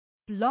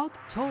Blog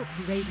Talk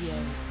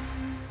Radio.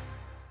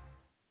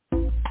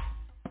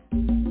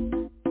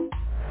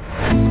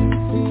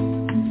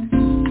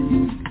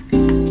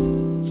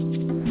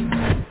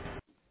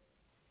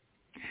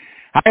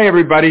 Hi,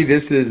 everybody.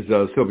 This is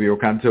Silvio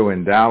Canto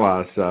in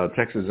Dallas,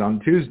 Texas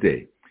on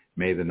Tuesday,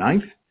 May the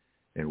 9th,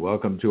 and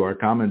welcome to our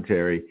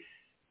commentary.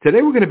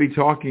 Today we're going to be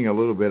talking a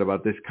little bit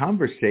about this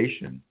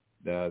conversation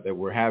that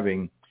we're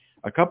having.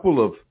 A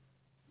couple of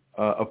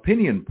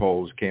opinion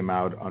polls came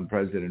out on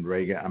President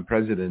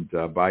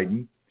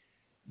Biden,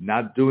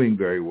 not doing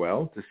very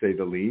well, to say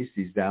the least.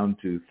 He's down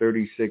to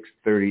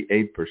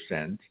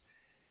 38%.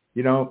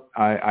 You know,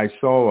 I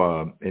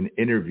saw an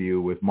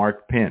interview with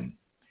Mark Penn,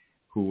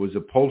 who was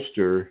a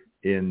pollster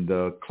in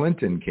the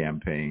Clinton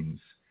campaigns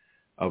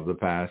of the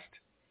past.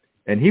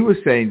 And he was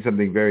saying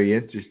something very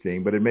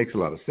interesting, but it makes a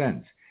lot of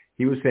sense.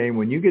 He was saying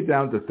when you get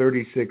down to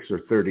 36 or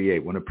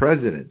 38, when a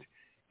president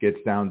gets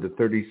down to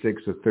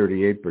 36 or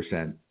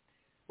 38%,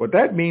 what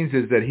that means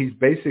is that he's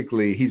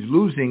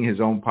losing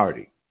his own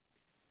party.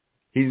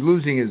 He's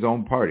losing his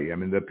own party. I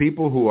mean, the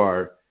people who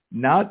are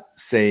not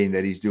saying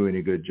that he's doing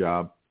a good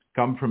job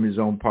come from his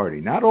own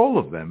party. Not all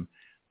of them,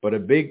 but a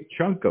big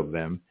chunk of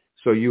them.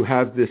 So you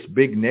have this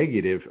big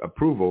negative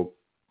approval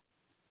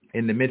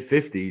in the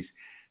mid-50s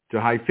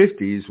to high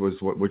 50s,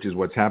 which is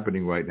what's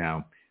happening right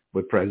now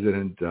with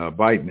President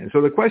Biden. And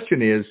so the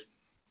question is,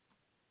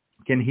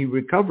 can he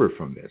recover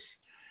from this?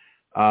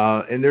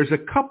 And there's a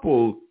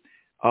couple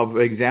of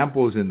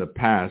examples in the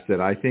past that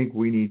I think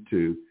we need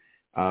to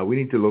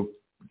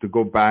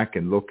go back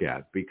and look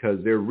at,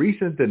 because they're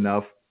recent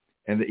enough,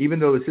 and even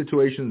though the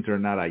situations are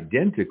not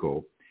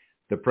identical,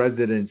 the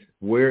presidents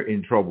were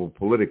in trouble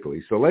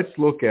politically. So let's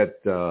look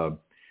at, of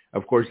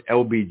course,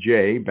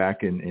 LBJ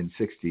back in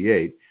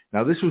 68.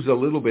 Now, this was a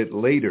little bit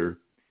later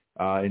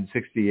in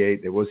 68.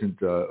 It wasn't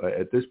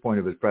at this point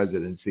of his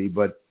presidency.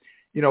 But,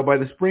 you know, by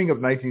the spring of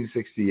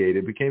 1968,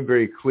 it became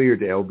very clear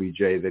to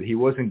LBJ that he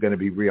wasn't going to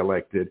be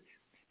reelected.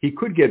 He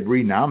could get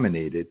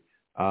renominated,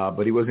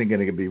 but he wasn't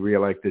going to be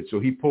reelected. So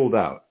he pulled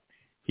out.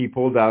 He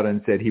pulled out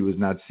and said he was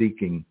not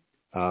seeking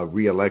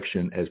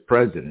reelection as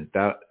president.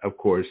 That, of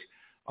course,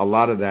 a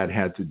lot of that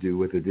had to do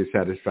with the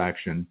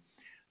dissatisfaction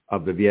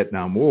of the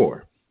Vietnam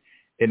War.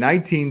 In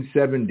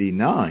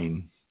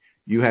 1979,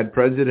 you had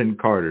President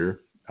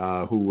Carter,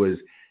 who was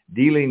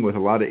dealing with a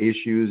lot of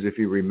issues. If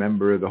you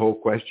remember, the whole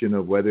question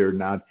of whether or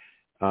not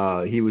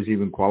he was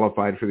even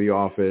qualified for the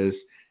office,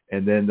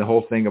 and then the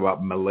whole thing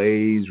about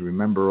malaise.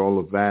 Remember all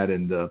of that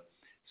in the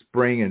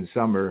spring and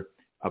summer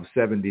of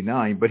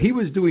 79. But he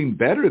was doing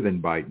better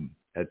than Biden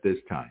at this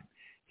time.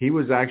 He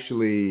was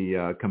actually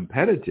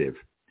competitive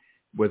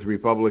with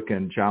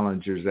Republican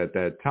challengers at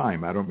that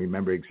time. I don't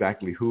remember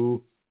exactly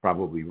who,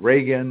 probably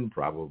Reagan,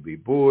 probably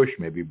Bush,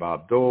 maybe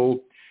Bob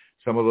Dole,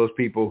 some of those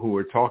people who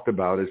were talked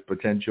about as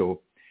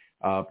potential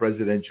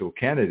presidential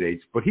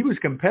candidates. But he was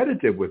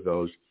competitive with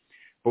those.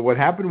 But what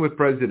happened with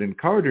President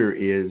Carter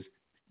is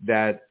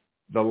that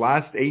the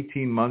last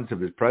 18 months of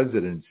his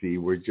presidency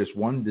were just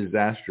one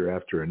disaster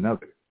after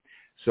another.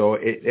 So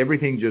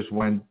everything just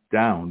went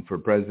down for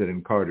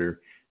President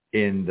Carter.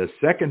 In the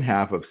second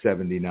half of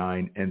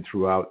 79 and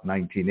throughout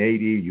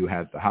 1980, you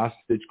had the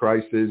hostage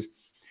crisis.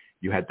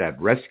 You had that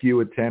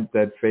rescue attempt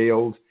that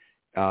failed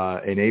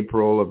in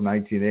April of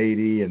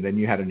 1980. And then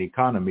you had an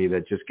economy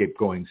that just kept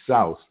going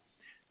south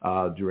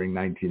during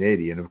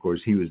 1980. And, of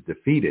course, he was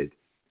defeated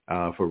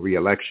for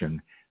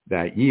re-election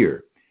that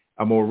year.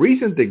 A more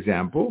recent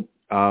example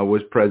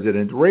was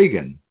President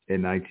Reagan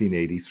in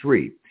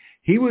 1983.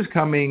 He was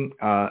coming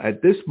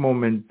at this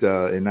moment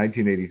in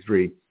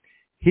 1983.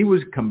 He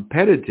was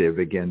competitive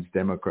against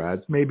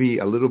Democrats, maybe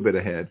a little bit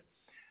ahead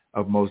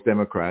of most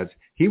Democrats.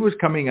 He was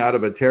coming out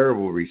of a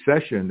terrible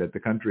recession that the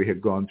country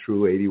had gone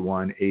through,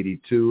 81,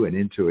 82, and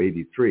into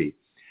 83.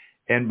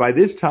 And by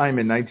this time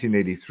in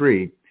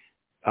 1983,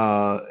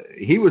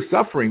 he was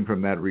suffering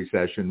from that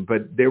recession,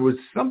 but there was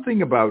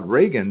something about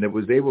Reagan that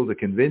was able to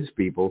convince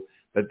people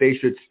that they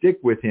should stick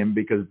with him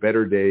because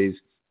better days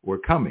were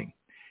coming.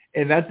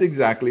 And that's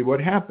exactly what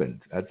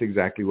happened.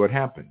 During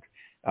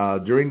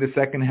the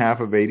second half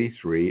of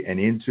 83 and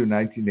into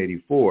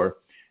 1984,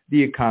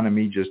 the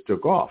economy just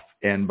took off.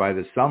 And by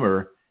the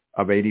summer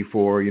of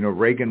 84, you know,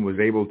 Reagan was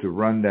able to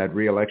run that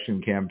re-election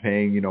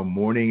campaign, you know,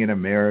 Morning in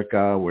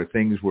America, where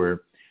things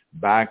were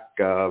back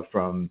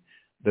from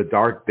the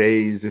dark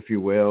days, if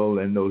you will,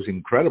 and those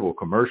incredible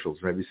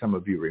commercials. Maybe some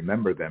of you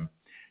remember them,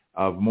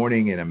 of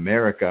Morning in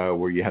America,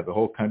 where you had the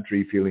whole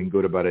country feeling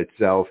good about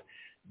itself.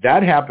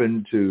 That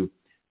happened to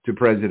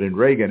President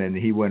Reagan, and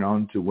he went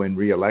on to win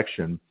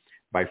re-election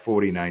by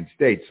 49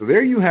 states. So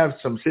there you have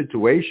some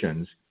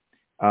situations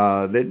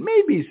that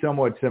may be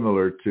somewhat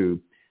similar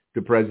to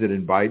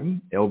President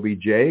Biden.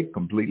 LBJ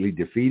completely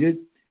defeated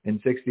in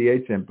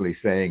 68, simply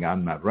saying,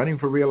 I'm not running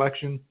for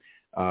re-election.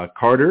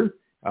 Carter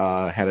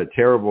had a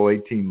terrible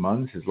 18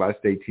 months. His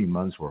last 18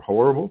 months were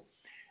horrible.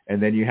 And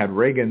then you had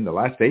Reagan. The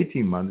last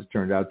 18 months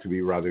turned out to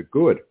be rather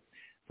good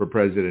for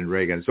President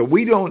Reagan. So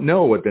we don't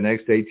know what the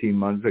next 18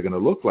 months are going to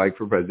look like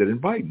for President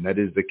Biden. That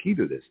is the key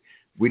to this.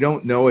 We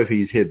don't know if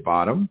he's hit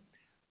bottom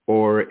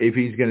or if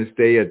he's going to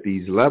stay at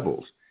these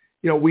levels.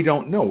 We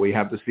don't know. We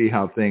have to see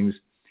how things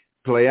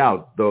play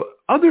out. The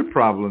other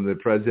problem that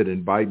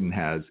President Biden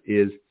has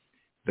is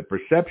the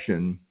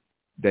perception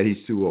that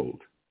he's too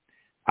old.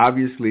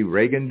 Obviously,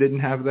 Reagan didn't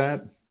have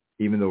that,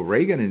 even though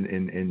Reagan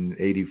in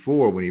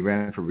 84, when he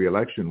ran for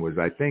re-election, was,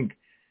 I think,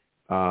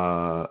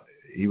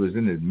 he was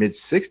in his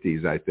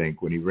mid-60s, I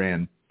think, when he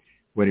ran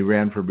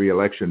for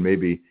re-election,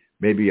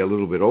 maybe a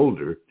little bit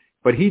older.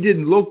 But he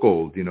didn't look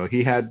old.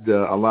 He had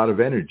a lot of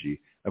energy.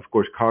 Of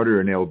course, Carter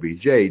and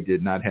LBJ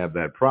did not have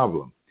that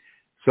problem.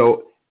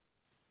 So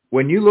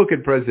when you look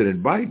at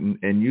President Biden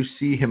and you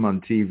see him on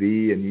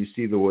TV and you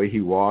see the way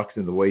he walks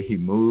and the way he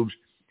moves,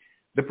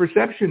 the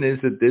perception is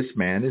that this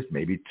man is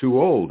maybe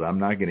too old. I'm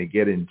not going to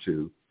get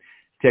into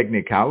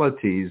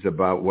technicalities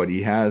about what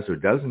he has or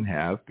doesn't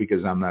have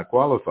because I'm not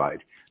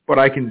qualified. But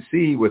I can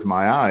see with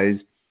my eyes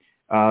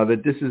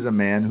that this is a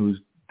man who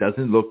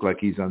doesn't look like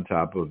he's on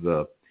top of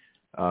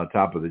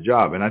the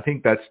job. And I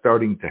think that's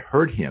starting to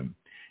hurt him.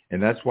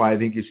 And that's why I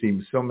think you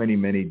see so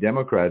many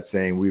Democrats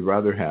saying we'd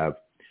rather have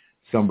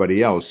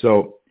somebody else.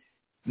 So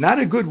not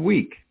a good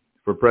week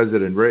for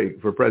President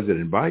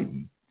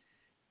Biden.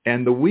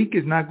 And the week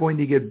is not going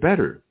to get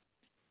better,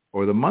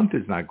 or the month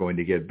is not going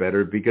to get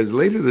better, because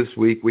later this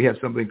week we have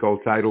something called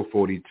Title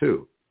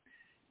 42.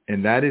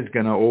 And that is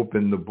going to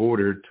open the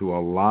border to a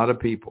lot of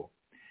people.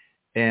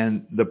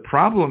 And the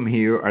problem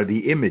here are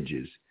the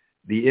images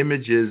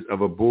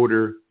of a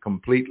border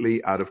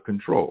completely out of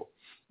control.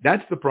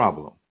 That's the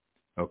problem.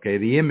 Okay,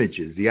 the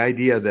images, the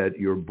idea that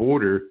your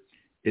border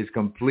is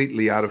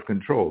completely out of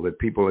control, that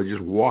people are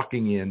just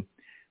walking in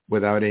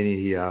without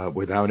any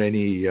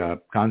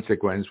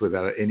consequence,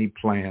 without any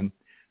plan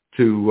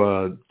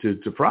to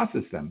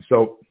process them.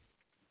 So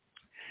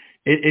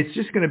it's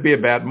just going to be a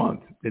bad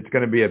month. It's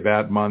going to be a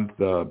bad month.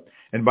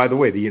 And by the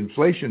way, the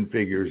inflation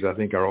figures I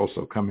think are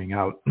also coming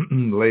out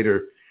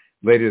later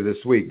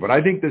this week. But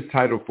I think this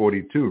Title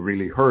 42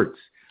 really hurts,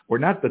 or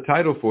not the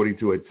Title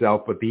 42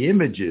 itself, but the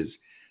images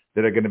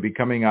that are going to be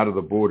coming out of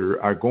the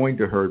border are going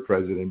to hurt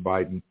President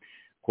Biden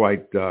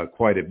quite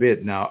a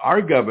bit. Now,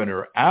 our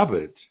governor,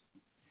 Abbott,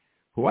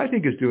 who I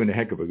think is doing a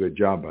heck of a good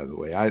job, by the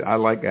way. I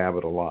like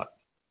Abbott a lot.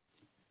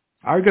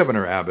 Our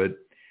governor, Abbott,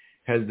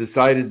 has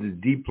decided to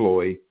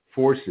deploy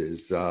forces,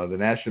 the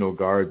National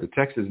Guard, the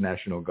Texas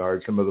National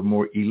Guard, some of the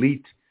more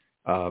elite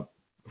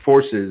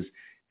forces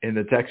in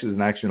the Texas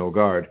National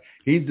Guard.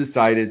 He's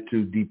decided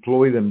to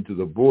deploy them to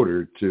the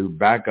border to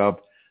back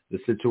up the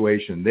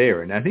situation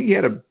there. And I think he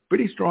had a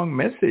pretty strong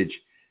message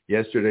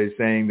yesterday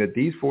saying that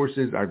these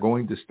forces are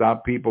going to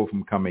stop people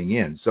from coming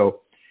in. So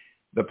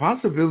the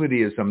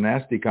possibility of some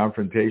nasty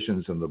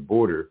confrontations on the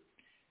border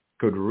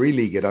could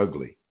really get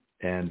ugly.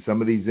 And some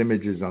of these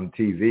images on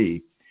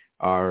TV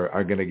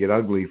are going to get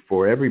ugly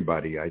for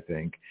everybody, I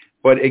think.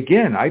 But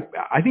again,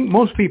 I think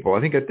most people,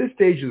 I think at this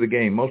stage of the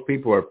game, most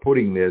people are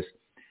putting this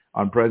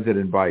on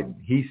President Biden.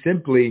 He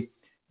simply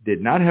did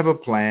not have a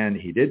plan.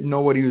 He didn't know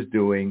what he was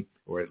doing,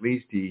 or at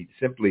least he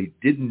simply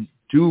didn't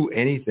do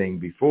anything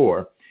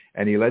before.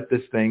 And he let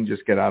this thing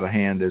just get out of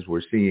hand as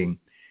we're seeing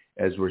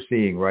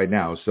right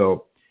now.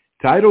 So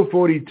Title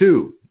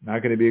 42,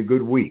 not going to be a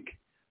good week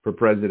for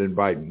President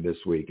Biden this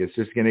week. It's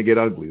just going to get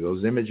ugly.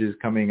 Those images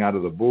coming out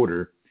of the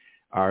border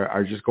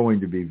are just going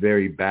to be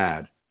very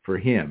bad for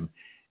him.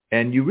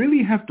 And you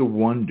really have to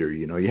wonder,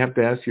 you have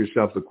to ask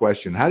yourself the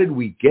question, how did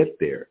we get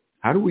there?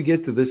 How do we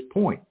get to this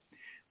point?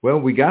 Well,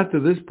 we got to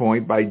this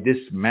point by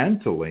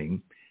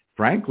dismantling,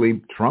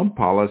 frankly, Trump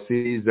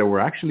policies that were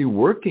actually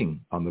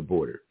working on the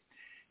border.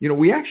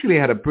 We actually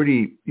had a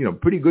pretty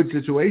good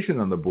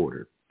situation on the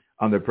border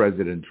under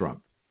President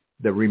Trump.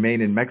 The Remain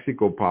in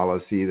Mexico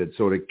policy that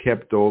sort of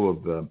kept all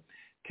of the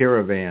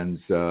caravans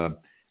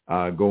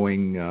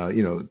going,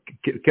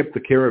 kept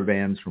the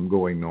caravans from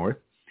going north.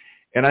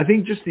 And I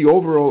think just the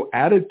overall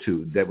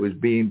attitude that was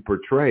being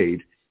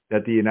portrayed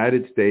that the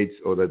United States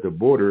or that the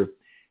border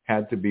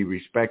had to be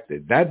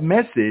respected. That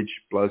message,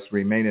 plus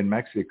Remain in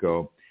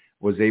Mexico,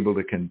 was able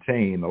to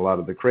contain a lot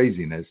of the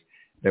craziness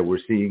that we're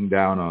seeing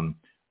down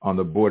on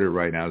the border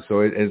right now.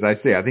 So as I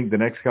say, I think the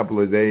next couple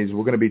of days,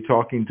 we're going to be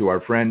talking to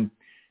our friend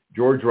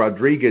George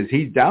Rodriguez.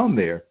 He's down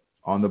there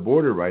on the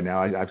border right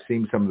now. I've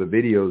seen some of the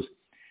videos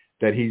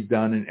that he's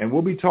done, and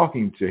we'll be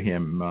talking to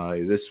him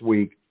this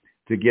week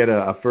to get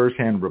a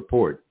firsthand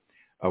report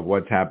of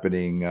what's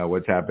happening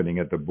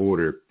at the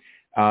border.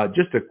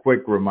 Just a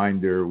quick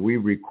reminder, we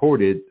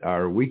recorded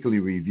our weekly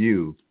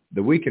review,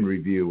 the Weekend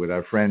Review, with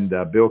our friend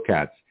Bill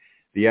Katz,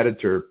 the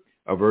editor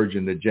of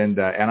Urgent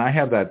Agenda, and I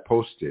have that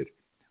posted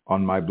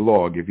on my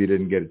blog if you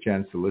didn't get a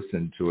chance to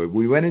listen to it.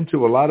 We went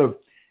into a lot of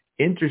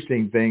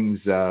interesting things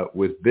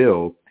with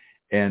Bill,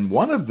 and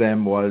one of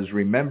them was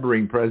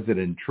remembering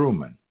President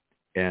Truman.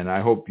 And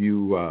I hope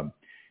you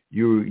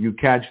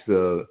catch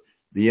the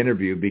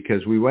interview,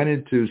 because we went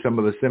into some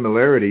of the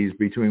similarities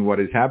between what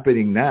is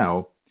happening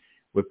now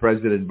with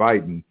President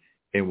Biden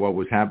and what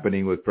was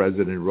happening with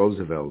President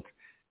Roosevelt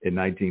in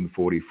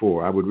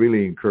 1944. I would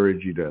really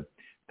encourage you to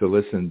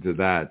listen to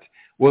that.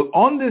 Well,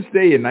 on this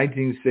day in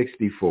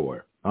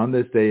 1964,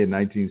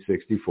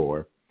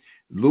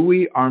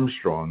 Louis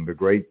Armstrong, the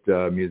great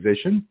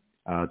musician,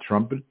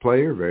 trumpet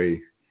player,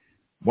 very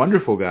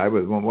wonderful guy,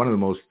 but one of the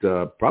most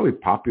probably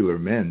popular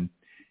men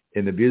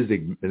in the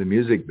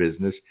music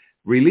business,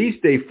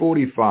 released a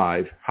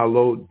 45,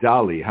 Hello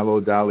Dolly. Hello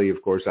Dolly,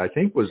 of course, I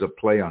think was a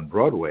play on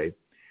Broadway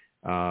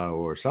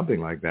or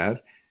something like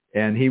that.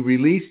 And he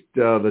released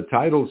the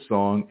title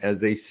song as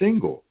a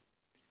single.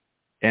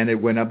 And it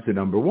went up to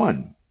number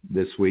 1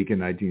 this week in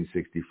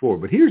 1964.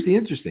 But here's the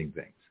interesting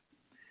things.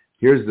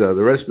 Here's the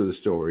rest of the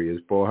story,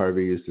 as Paul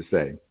Harvey used to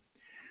say.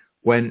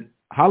 When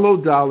Hello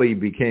Dolly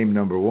became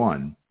number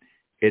 1,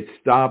 it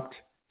stopped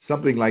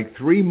something like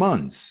 3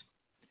 months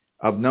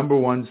of number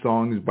 1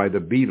 songs by the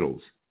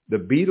Beatles. The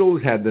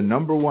Beatles had the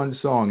number 1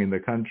 song in the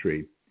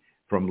country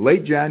from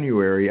late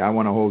January, I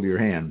Want to Hold Your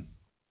Hand,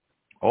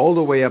 all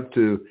the way up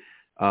to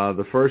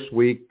the first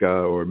week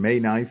or May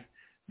 9th,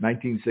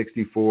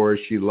 1964,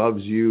 She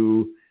Loves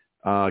You,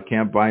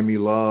 Can't Buy Me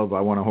Love,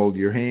 I Want to Hold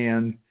Your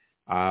Hand.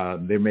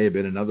 There may have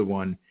been another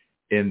one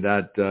in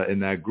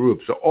that group.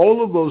 So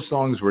all of those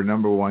songs were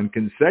number 1,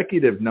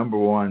 consecutive number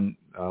 1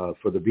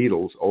 for the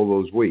Beatles all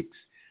those weeks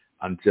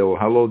until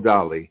Hello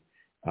Dolly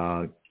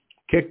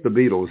kicked the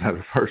Beatles out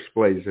of first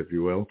place, if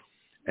you will,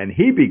 and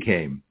he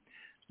became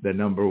the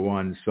number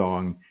 1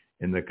 song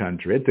in the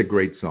country. It's a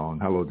great song,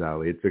 Hello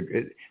Dolly.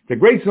 It's a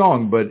great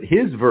song, but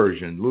his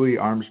version, Louis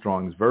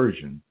Armstrong's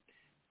version,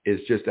 is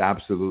just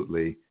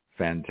absolutely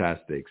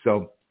fantastic.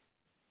 So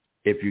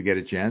if you get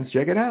a chance,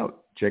 check it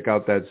out. Check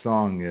out that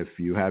song. If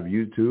you have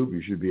YouTube,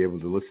 you should be able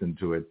to listen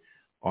to it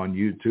on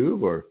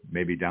YouTube or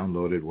maybe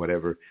download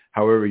it,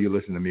 however you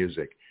listen to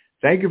music.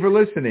 Thank you for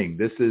listening.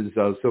 This is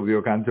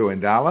Silvio Canto in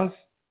Dallas,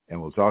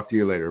 and we'll talk to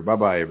you later.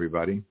 Bye-bye,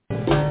 everybody.